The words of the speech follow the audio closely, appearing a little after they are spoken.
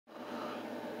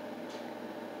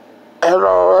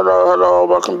Hello,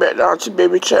 welcome back to Auntie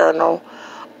Baby channel.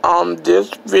 This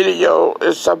video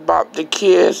is about the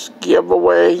kids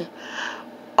giveaway.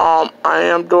 I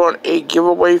am doing a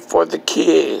giveaway for the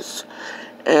kids.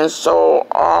 And so,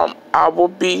 I will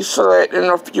be selecting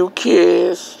a few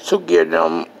kids to give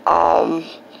them, a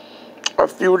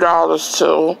few dollars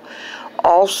to.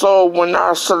 Also, when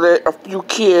I select a few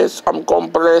kids, I'm going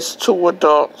to bless 2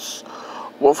 adults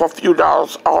with a few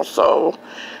dollars also.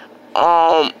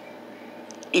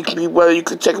 It can be whether you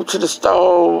can take them to the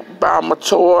store, buy them a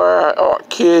toy, or a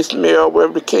kid's meal,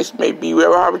 whatever the case may be.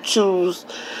 Whoever I would choose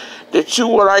that you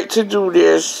would like to do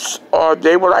this, or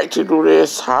they would like to do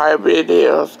this, however it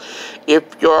is,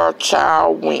 if your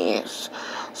child wins.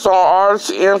 So in order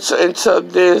to enter into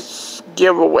this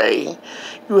giveaway,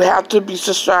 you have to be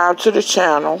subscribed to the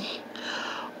channel.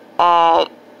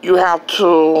 You have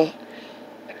to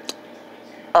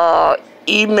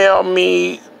email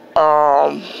me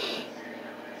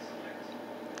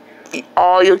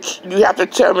you have to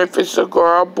tell me if it's a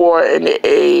girl or boy and the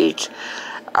age.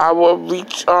 I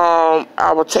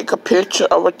will take a picture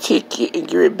of a ticket and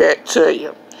give it back to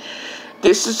you.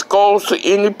 This goes to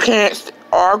any parents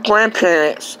or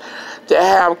grandparents that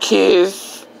have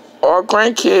kids or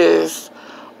grandkids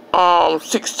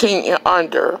 16 and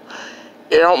under.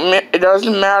 It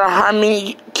doesn't matter how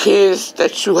many kids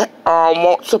that you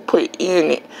want to put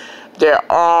in it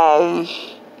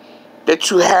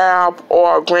that you have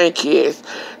or grandkids.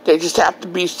 They just have to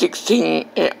be 16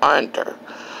 and under.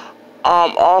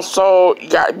 Also, you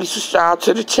got to be subscribed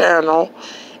to the channel.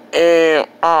 And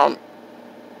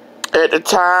at the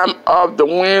time of the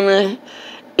winning,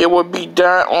 it will be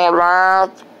done on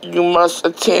live. You must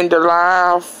attend the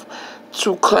live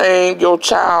to claim your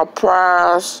child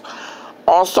prize.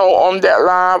 Also, on that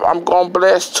live, I'm going to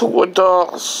bless 2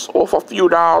 adults with a few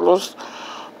dollars.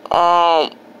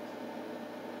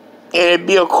 And it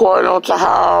be according to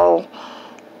how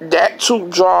that 2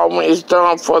 drawing is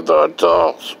done for the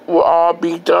adults will all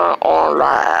be done on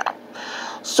live.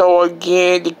 So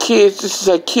again, the kids, this is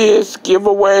a kids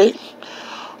giveaway.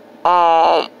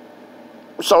 So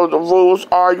the rules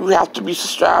are you have to be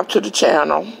subscribed to the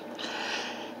channel.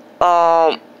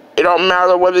 It don't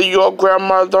matter whether you're a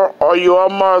grandmother or you're a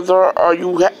mother or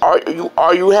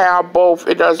you have both.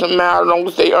 It doesn't matter as long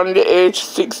as they under the age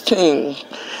 16.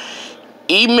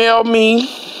 Email me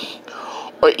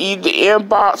or either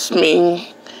inbox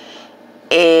me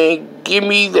and give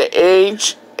me the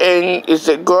age and it's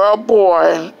a girl or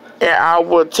boy, and I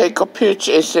will take a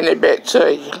picture and send it back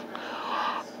to you.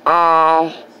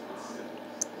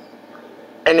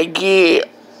 And again, in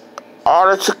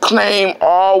order to claim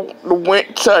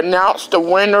to announce the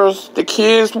winners, the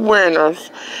kids'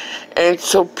 winners, and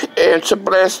to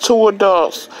bless 2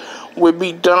 adults will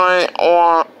be done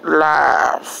on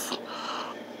live.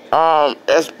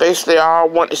 That's basically all I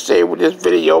want to say with this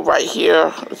video right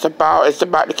here. It's about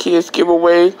the kids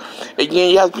giveaway. Again,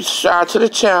 you have to be subscribed to the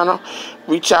channel.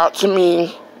 Reach out to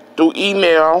me through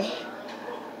email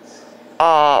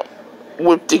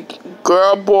with the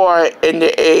girl, boy, and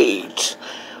the age.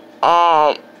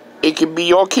 It can be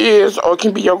your kids or it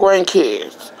can be your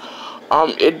grandkids.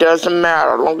 It doesn't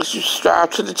matter as long as you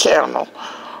subscribe to the channel.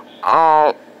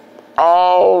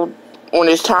 When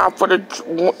it's time for the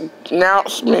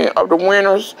announcement of the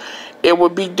winners, it will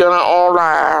be done on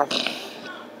live.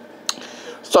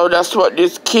 So that's what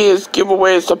this kids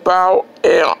giveaway is about.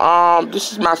 And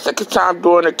this is my 2nd time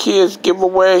doing a kids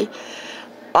giveaway.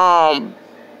 I'm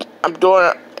doing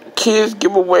a kids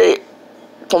giveaway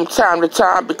from time to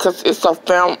time because it's a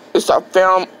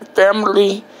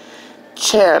family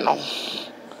channel.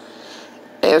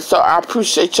 And so I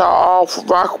appreciate y'all all for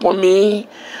rocking with me.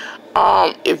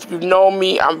 If you know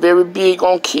me, I'm very big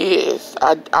on kids.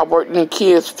 I worked in the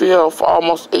kids field for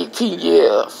almost 18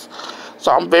 years.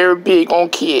 So I'm very big on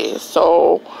kids.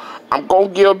 So I'm going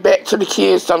to give back to the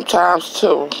kids sometimes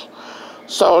too.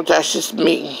 So that's just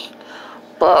me.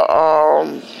 But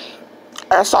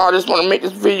that's all I just want to make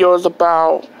this video is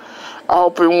about. I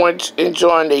hope everyone's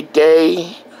enjoying their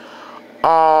day.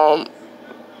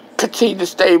 Continue to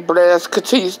stay blessed.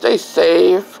 Continue to stay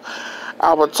safe.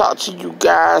 I will talk to you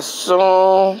guys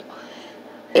soon.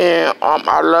 And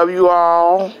I love you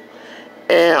all.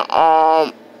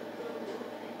 And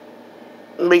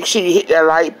make sure you hit that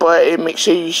like button. Make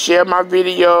sure you share my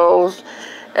videos.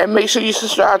 And make sure you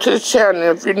subscribe to the channel.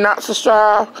 If you're not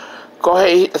subscribed, go ahead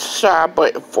and hit the subscribe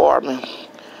button for me.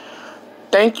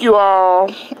 Thank you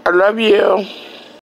all. I love you.